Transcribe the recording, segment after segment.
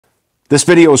This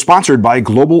video is sponsored by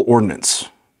Global Ordnance.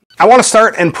 I want to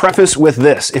start and preface with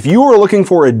this. If you are looking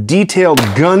for a detailed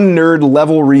gun nerd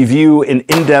level review and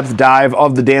in-depth dive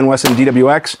of the Dan Wesson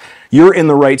DWX, you're in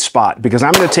the right spot, because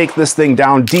I'm going to take this thing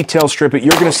down, detail strip it.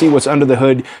 You're going to see what's under the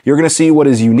hood. You're going to see what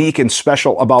is unique and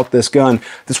special about this gun.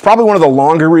 This is probably one of the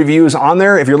longer reviews on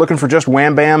there. If you're looking for just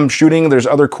wham bam shooting, there's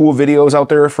other cool videos out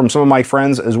there from some of my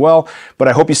friends as well. But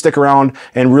I hope you stick around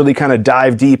and really kind of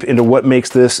dive deep into what makes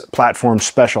this platform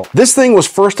special. This thing was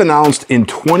first announced in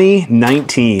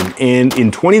 2019. And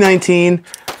in 2019,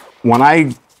 when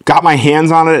I got my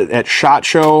hands on it at SHOT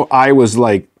Show, I was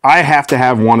like, I have to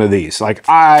have one of these. Like,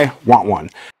 I want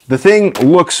one. The thing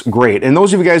looks great. And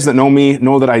those of you guys that know me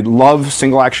know that I love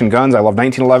single action guns. I love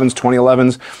 1911s,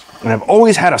 2011s. And I've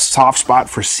always had a soft spot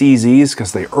for CZs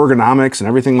because the ergonomics and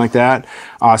everything like that.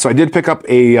 So I did pick up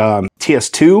a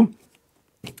TS2.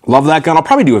 Love that gun. I'll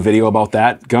probably do a video about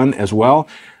that gun as well.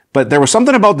 But there was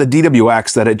something about the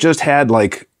DWX that it just had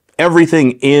like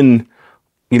everything in,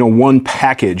 you know, one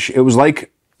package. It was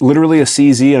like literally a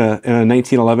CZ and a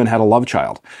 1911 had a love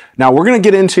child. Now we're going to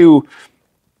get into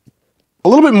a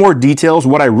little bit more details,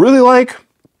 what I really like,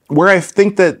 where I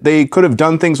think that they could have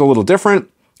done things a little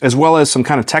different, as well as some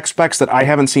kind of tech specs that I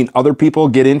haven't seen other people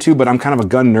get into, but I'm kind of a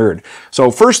gun nerd. So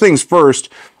first things first,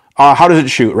 how does it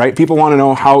shoot, right? People want to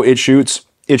know how it shoots.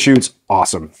 It shoots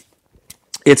awesome.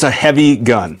 It's a heavy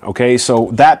gun, okay? So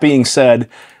that being said,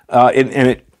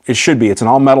 it should be. It's an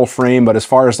all-metal frame, but as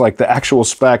far as like the actual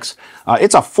specs,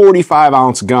 it's a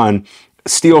 45-ounce gun,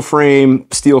 steel frame,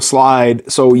 steel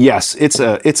slide. So yes, it's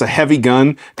a heavy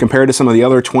gun compared to some of the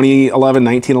other 2011,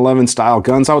 1911 style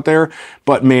guns out there.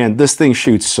 But man, this thing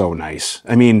shoots so nice.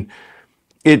 I mean,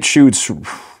 it shoots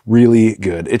really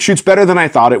good. It shoots better than I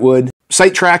thought it would.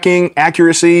 Sight tracking,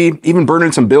 accuracy, even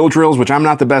burning some bill drills, which I'm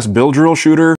not the best bill drill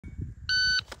shooter.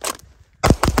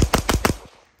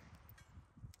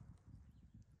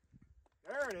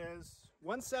 There it is,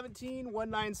 117,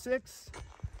 196.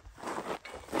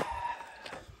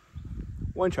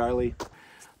 One Charlie.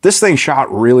 This thing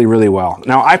shot really, really well.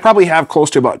 Now, I probably have close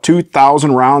to about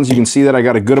 2,000 rounds. You can see that I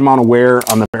got a good amount of wear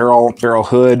on the barrel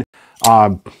hood.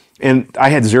 And I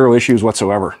had zero issues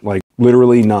whatsoever, like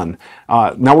literally none.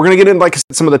 Now we're gonna get into like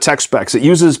some of the tech specs. It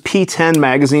uses P10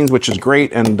 magazines, which is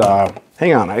great. And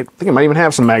hang on, I think I might even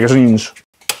have some magazines.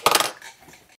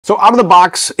 So out of the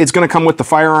box, it's going to come with the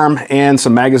firearm and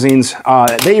some magazines.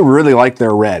 They really like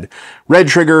their red. Red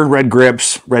trigger, red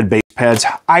grips, red base pads.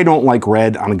 I don't like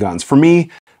red on guns. For me,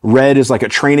 red is like a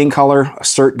training color, a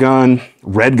cert gun,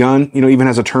 red gun, you know, even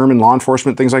has a term in law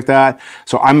enforcement, things like that.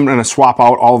 So I'm going to swap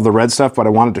out all of the red stuff, but I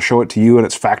wanted to show it to you in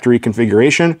its factory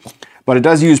configuration. But it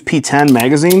does use P10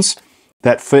 magazines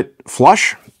that fit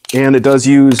flush, and it does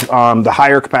use the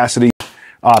higher capacity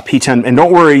P10, and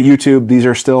don't worry, YouTube, these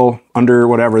are still under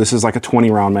whatever. This is like a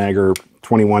 20 round mag or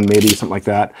 21 maybe, something like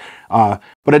that.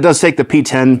 But it does take the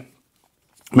P10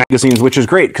 magazines, which is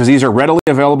great because these are readily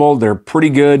available. They're pretty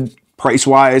good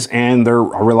price-wise, and they're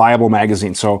a reliable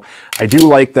magazine. So I do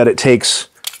like that it takes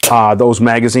those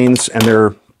magazines, and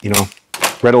they're, you know,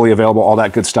 readily available, all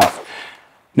that good stuff.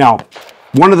 Now,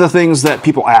 one of the things that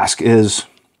people ask is,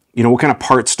 you know, what kind of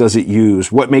parts does it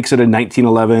use? What makes it a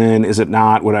 1911? Is it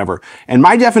not? Whatever. And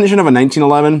my definition of a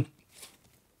 1911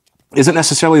 isn't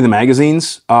necessarily the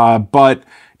magazines, but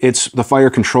it's the fire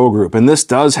control group. And this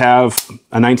does have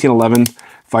a 1911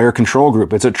 fire control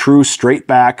group. It's a true straight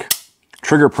back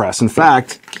trigger press. In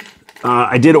fact,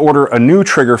 I did order a new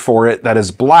trigger for it that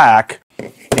is black,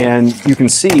 and you can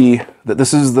see that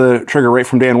this is the trigger right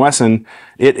from Dan Wesson.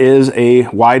 It is a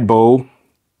wide bow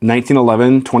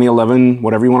 1911, 2011,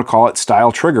 whatever you want to call it,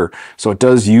 style trigger. So it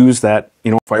does use that,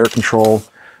 you know, fire control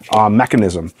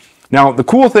mechanism. Now, the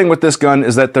cool thing with this gun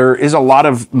is that there is a lot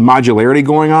of modularity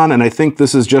going on, and I think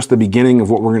this is just the beginning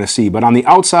of what we're going to see. But on the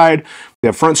outside, we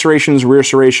have front serrations, rear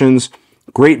serrations,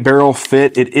 great barrel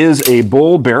fit. It is a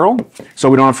bull barrel, so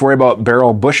we don't have to worry about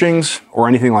barrel bushings or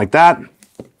anything like that.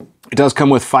 It does come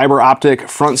with fiber optic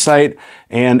front sight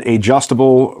and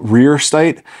adjustable rear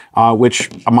sight, which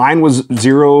mine was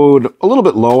zeroed a little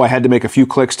bit low. I had to make a few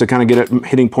clicks to kind of get it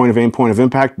hitting point of aim, point of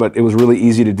impact, but it was really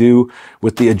easy to do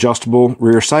with the adjustable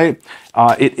rear sight.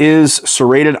 It is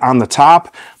serrated on the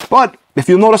top, but if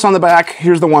you'll notice on the back,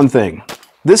 here's the one thing.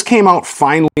 This came out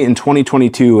finally in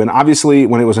 2022, and obviously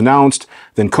when it was announced,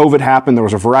 then COVID happened. There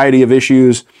was a variety of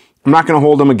issues. I'm not going to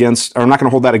hold them against, or I'm not going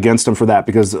to hold that against them for that,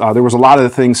 because there was a lot of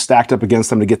the things stacked up against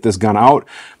them to get this gun out.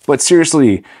 But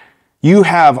seriously, you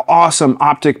have awesome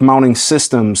optic mounting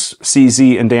systems,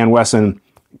 CZ and Dan Wesson.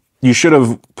 You should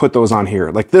have put those on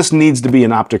here. Like, this needs to be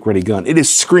an optic ready gun. It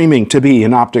is screaming to be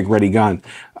an optic ready gun.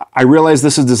 I realize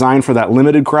this is designed for that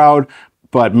limited crowd,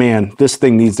 but man, this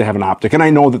thing needs to have an optic, and I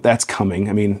know that that's coming.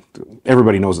 I mean,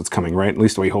 everybody knows it's coming, right? At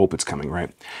least we hope it's coming,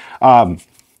 right?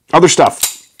 Other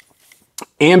stuff,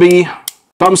 ambi,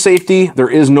 thumb safety. There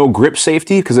is no grip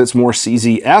safety because it's more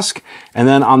CZ-esque. And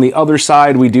then on the other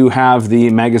side, we do have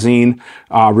the magazine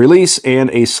release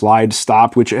and a slide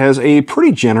stop, which has a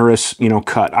pretty generous,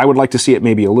 cut. I would like to see it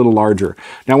maybe a little larger.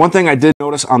 Now, one thing I did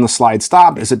notice on the slide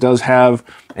stop is it does have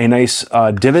a nice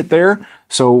divot there.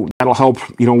 So that'll help,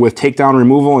 with takedown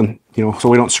removal and, so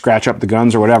we don't scratch up the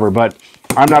guns or whatever. But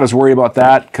I'm not as worried about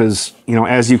that because,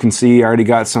 as you can see, I already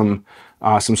got some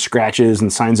scratches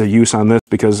and signs of use on this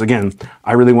because, again,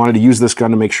 I really wanted to use this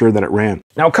gun to make sure that it ran.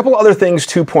 Now, a couple other things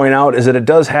to point out is that it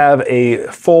does have a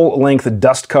full-length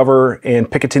dust cover and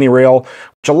Picatinny rail,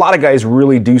 which a lot of guys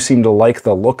really do seem to like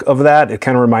the look of that. It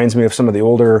kind of reminds me of some of the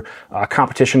older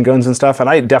competition guns and stuff, and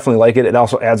I definitely like it. It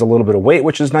also adds a little bit of weight,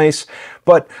 which is nice.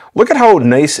 But look at how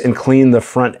nice and clean the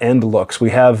front end looks.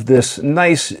 We have this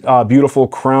nice, beautiful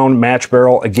crown match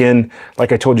barrel. Again,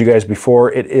 like I told you guys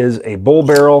before, it is a bull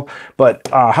barrel, but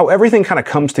how everything kind of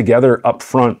comes together up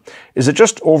front is it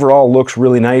just overall looks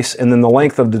really nice, and then the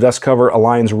length of the dust cover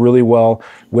aligns really well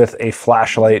with a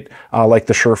flashlight like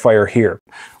the Surefire here.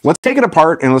 Let's take it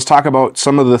apart and let's talk about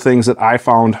some of the things that I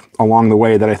found along the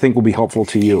way that I think will be helpful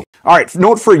to you. All right,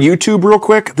 note for YouTube real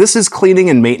quick, this is cleaning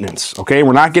and maintenance, okay?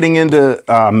 We're not getting into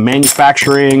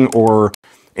manufacturing or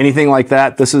anything like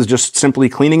that. This is just simply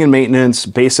cleaning and maintenance,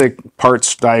 basic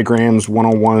parts, diagrams,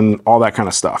 101, all that kind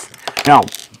of stuff. Now,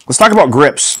 let's talk about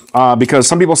grips, because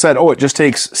some people said, oh, it just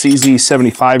takes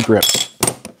CZ75 grips.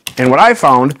 And what I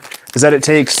found is that it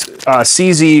takes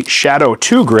CZ Shadow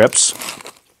 2 grips,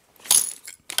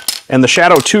 and the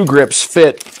Shadow 2 grips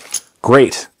fit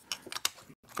great.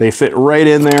 They fit right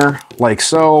in there like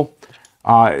so.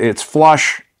 It's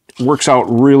flush, works out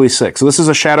really sick. So this is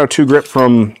a Shadow 2 grip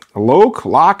from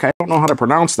Locke, I don't know how to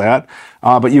pronounce that,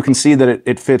 but you can see that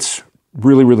it fits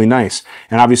really, really nice.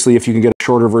 And obviously if you can get a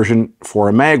shorter version for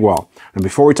a magwell. And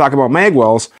before we talk about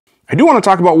magwells, I do want to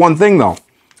talk about one thing though.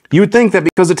 You would think that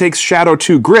because it takes Shadow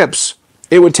 2 grips,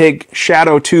 it would take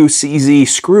Shadow 2 CZ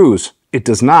screws. It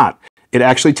does not. It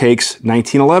actually takes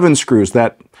 1911 screws,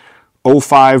 that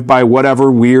 05 by whatever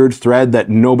weird thread that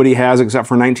nobody has except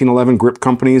for 1911 grip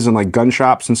companies and like gun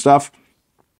shops and stuff.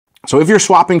 So if you're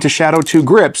swapping to Shadow 2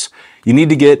 grips, you need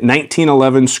to get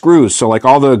 1911 screws. So like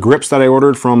all the grips that I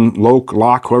ordered from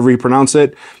Locke, however you pronounce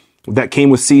it, that came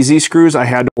with CZ screws, I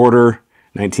had to order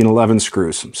 1911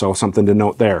 screws. So something to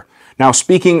note there. Now,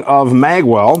 speaking of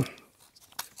magwell,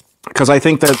 because I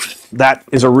think that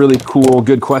is a really cool,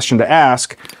 good question to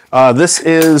ask, this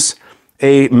is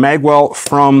a magwell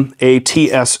from a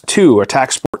TS2, a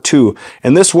TAC Sport 2,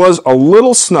 and this was a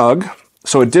little snug,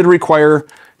 so it did require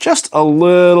just a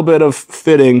little bit of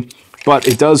fitting, but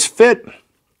it does fit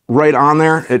right on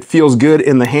there. It feels good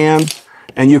in the hand,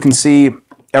 and you can see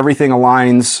everything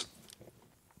aligns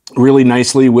really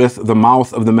nicely with the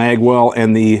mouth of the magwell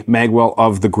and the magwell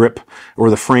of the grip, or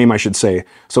the frame, I should say.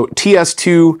 So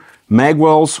TS2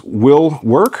 magwells will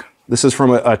work. This is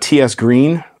from a TS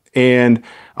Green, and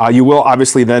you will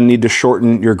obviously then need to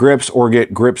shorten your grips or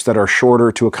get grips that are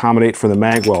shorter to accommodate for the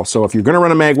magwell. So if you're going to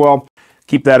run a magwell,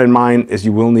 keep that in mind, as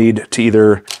you will need to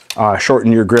either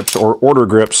shorten your grips or order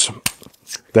grips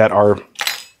that are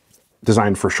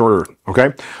designed for shorter,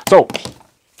 okay? So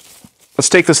let's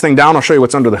take this thing down. I'll show you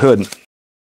what's under the hood.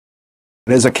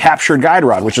 It is a captured guide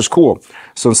rod, which is cool.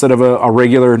 So instead of a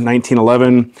regular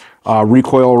 1911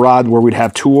 recoil rod where we'd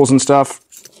have tools and stuff,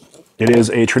 it is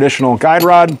a traditional guide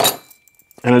rod,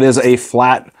 and it is a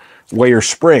flat weigher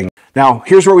spring. Now,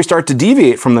 here's where we start to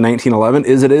deviate from the 1911,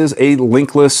 is it is a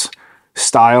linkless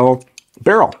style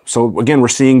barrel. So again, we're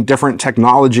seeing different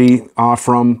technology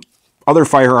from other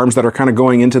firearms that are kind of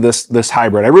going into this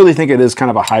hybrid. I really think it is kind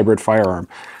of a hybrid firearm.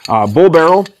 Bull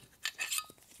barrel,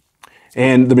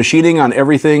 and the machining on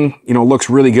everything, looks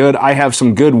really good. I have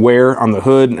some good wear on the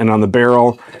hood and on the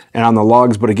barrel and on the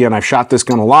lugs, but again, I've shot this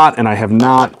gun a lot, and I have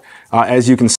not, as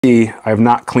you can see, I have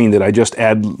not cleaned it. I just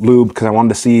add lube because I wanted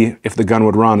to see if the gun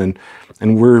would run,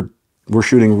 and we're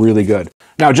shooting really good.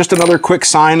 Now, just another quick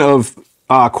sign of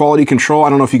quality control. I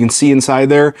don't know if you can see inside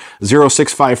there.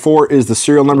 0654 is the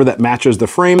serial number that matches the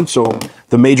frame. So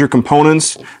the major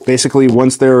components, basically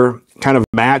once they're kind of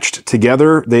matched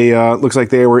together, they looks like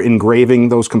they were engraving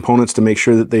those components to make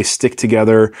sure that they stick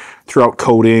together throughout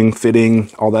coating, fitting,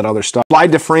 all that other stuff.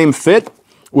 Slide to frame fit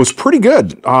was pretty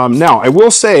good. Now, I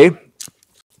will say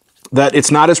that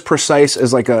it's not as precise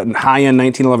as like a high-end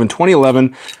 1911,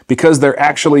 2011, because there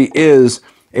actually is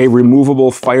a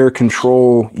removable fire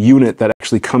control unit that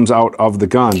actually comes out of the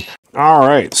gun. All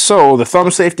right, so the thumb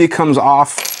safety comes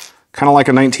off kind of like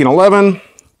a 1911.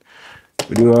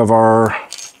 We do have our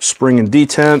spring and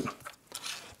detent.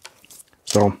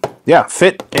 So yeah,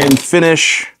 fit and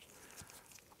finish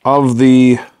of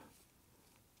the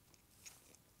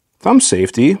thumb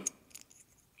safety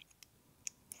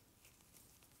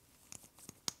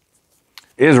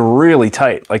is really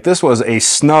tight. Like, this was a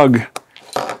snug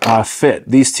fit.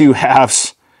 These two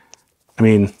halves, I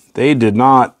mean, they did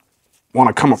not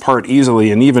want to come apart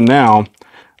easily, and even now,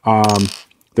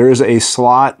 there is a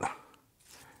slot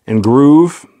and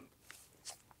groove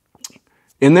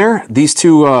in there. These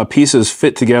two pieces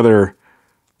fit together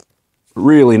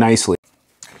really nicely.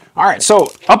 All right,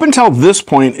 so up until this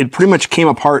point, it pretty much came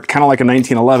apart kind of like a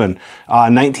 1911.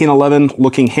 1911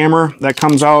 looking hammer that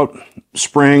comes out,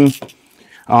 spring,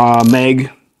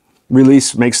 mag,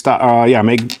 release, make stop,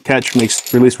 make catch,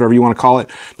 makes release, whatever you want to call it.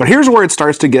 But here's where it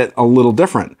starts to get a little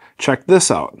different. Check this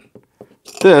out.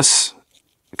 This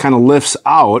kind of lifts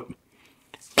out,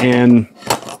 and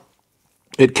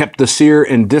it kept the sear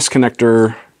and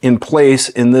disconnector in place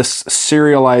in this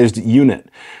serialized unit.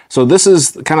 So this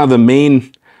is kind of the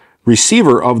main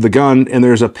receiver of the gun, and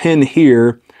there's a pin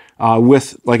here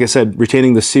with, like I said,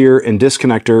 retaining the sear and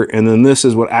disconnector, and then this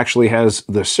is what actually has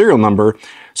the serial number.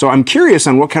 So I'm curious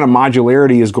on what kind of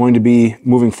modularity is going to be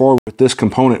moving forward with this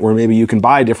component, where maybe you can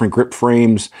buy different grip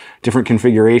frames, different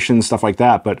configurations, stuff like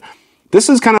that. But this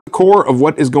is kind of the core of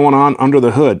what is going on under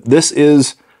the hood. This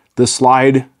is the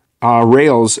slide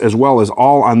rails as well as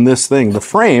all on this thing. The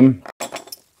frame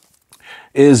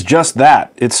is just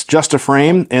that. It's just a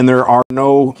frame, and there are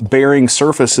no bearing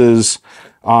surfaces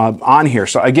on here.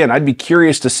 So again, I'd be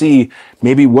curious to see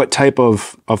maybe what type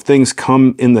of things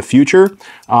come in the future.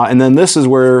 And then this is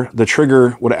where the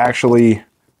trigger would actually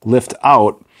lift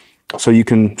out, so you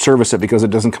can service it, because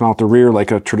it doesn't come out the rear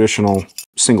like a traditional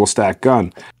single stack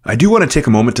gun. I do want to take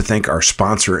a moment to thank our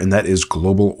sponsor, and that is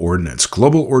Global Ordnance.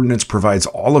 Global Ordnance provides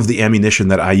all of the ammunition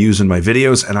that I use in my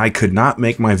videos, and I could not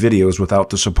make my videos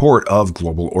without the support of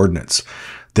Global Ordnance.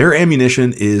 Their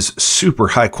ammunition is super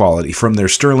high quality, from their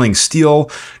sterling steel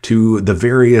to the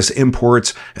various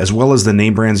imports, as well as the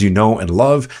name brands you know and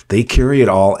love. They carry it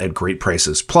all at great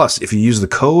prices. Plus, if you use the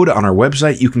code on our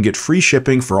website, you can get free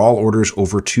shipping for all orders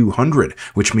over 200,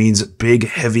 which means big,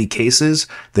 heavy cases,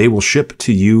 they will ship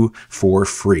to you for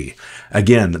free.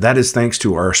 Again, that is thanks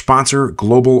to our sponsor,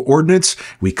 Global Ordnance.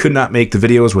 We could not make the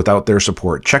videos without their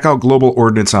support. Check out Global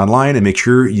Ordnance online and make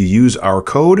sure you use our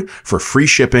code for free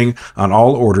shipping on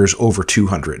all orders over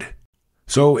 200.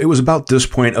 So it was about this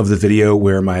point of the video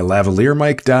where my lavalier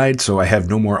mic died, so I have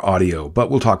no more audio, but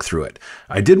we'll talk through it.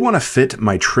 I did want to fit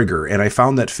my trigger, and I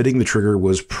found that fitting the trigger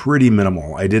was pretty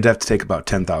minimal. I did have to take about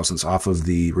 0.010 off of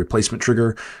the replacement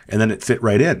trigger, and then it fit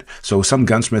right in. So some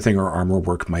gunsmithing or armor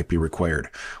work might be required.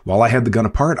 While I had the gun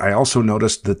apart, I also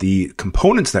noticed that the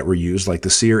components that were used, like the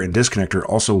sear and disconnector,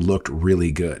 also looked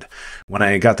really good. When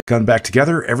I got the gun back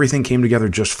together, everything came together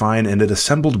just fine, and it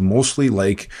assembled mostly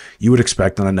like you would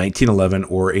expect on a 1911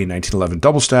 or a 1911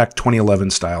 double stack 2011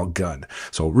 style gun.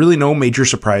 So really no major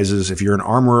surprises. If you're an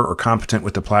armorer or competent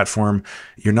with the platform,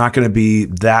 you're not going to be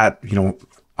that,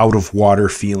 out of water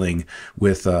feeling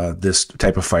with this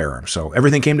type of firearm. So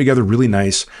everything came together really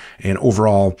nice, and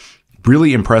overall,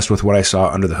 really impressed with what I saw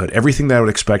under the hood. Everything that I would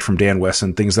expect from Dan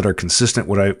Wesson, things that are consistent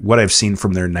with what I've seen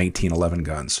from their 1911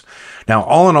 guns. Now,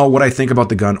 all in all, what I think about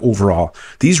the gun overall,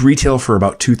 these retail for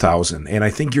about $2,000, and I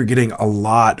think you're getting a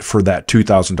lot for that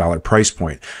 $2,000 price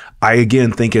point. I,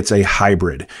 again, think it's a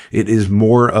hybrid. It is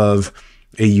more of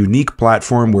a unique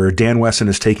platform where Dan Wesson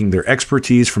is taking their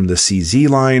expertise from the CZ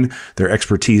line, their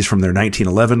expertise from their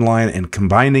 1911 line, and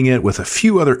combining it with a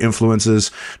few other influences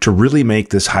to really make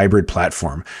this hybrid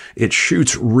platform. It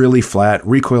shoots really flat,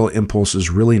 recoil impulse is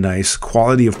really nice,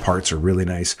 quality of parts are really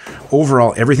nice.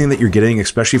 Overall, everything that you're getting,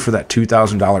 especially for that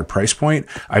 $2,000 price point,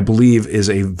 I believe is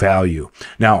a value.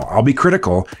 Now, I'll be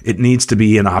critical, it needs to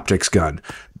be an optics gun.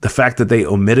 The fact that they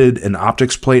omitted an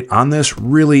optics plate on this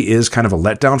really is kind of a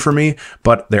letdown for me,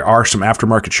 but there are some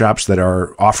aftermarket shops that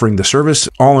are offering the service.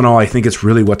 All in all, I think it's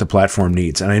really what the platform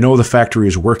needs. And I know the factory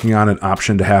is working on an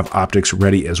option to have optics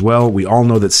ready as well. We all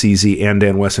know that CZ and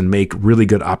Dan Wesson make really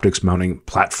good optics mounting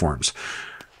platforms.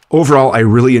 Overall, I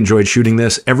really enjoyed shooting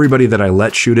this. Everybody that I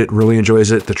let shoot it really enjoys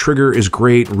it. The trigger is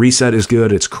great. Reset is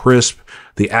good. It's crisp.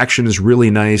 The action is really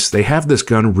nice. They have this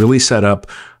gun really set up,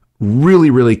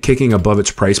 really kicking above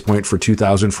its price point for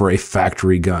 $2,000 for a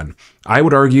factory gun. I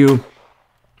would argue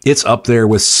it's up there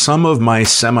with some of my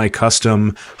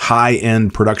semi-custom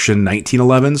high-end production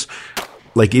 1911s.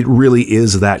 Like, it really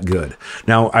is that good.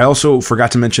 Now, I also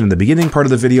forgot to mention in the beginning part of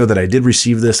the video that I did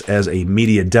receive this as a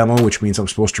media demo, which means I'm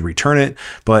supposed to return it,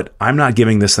 but I'm not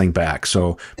giving this thing back.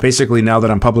 So basically, now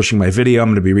that I'm publishing my video, I'm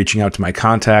going to be reaching out to my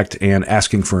contact and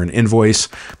asking for an invoice,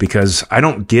 because I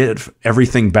don't give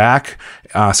everything back.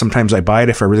 Sometimes I buy it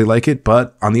if I really like it,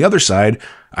 but on the other side,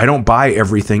 I don't buy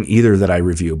everything either that I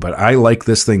review, but I like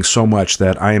this thing so much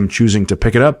that I am choosing to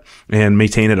pick it up and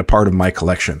maintain it a part of my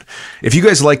collection. If you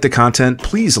guys like the content,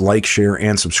 please like, share,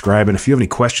 and subscribe. And if you have any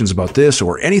questions about this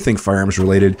or anything firearms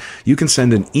related, you can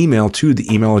send an email to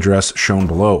the email address shown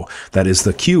below. That is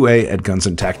the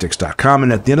QA@gunsandtactics.com.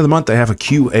 And at the end of the month, I have a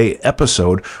QA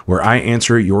episode where I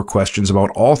answer your questions about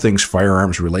all things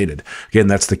firearms related. Again,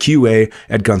 that's the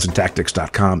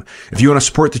QA@gunsandtactics.com. If you want to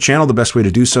support the channel, the best way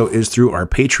to do so is through our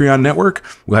Patreon network.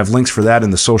 We'll have links for that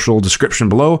in the social description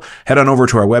below. Head on over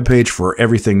to our webpage for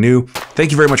everything new.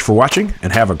 Thank you very much for watching,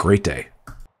 and have a great day.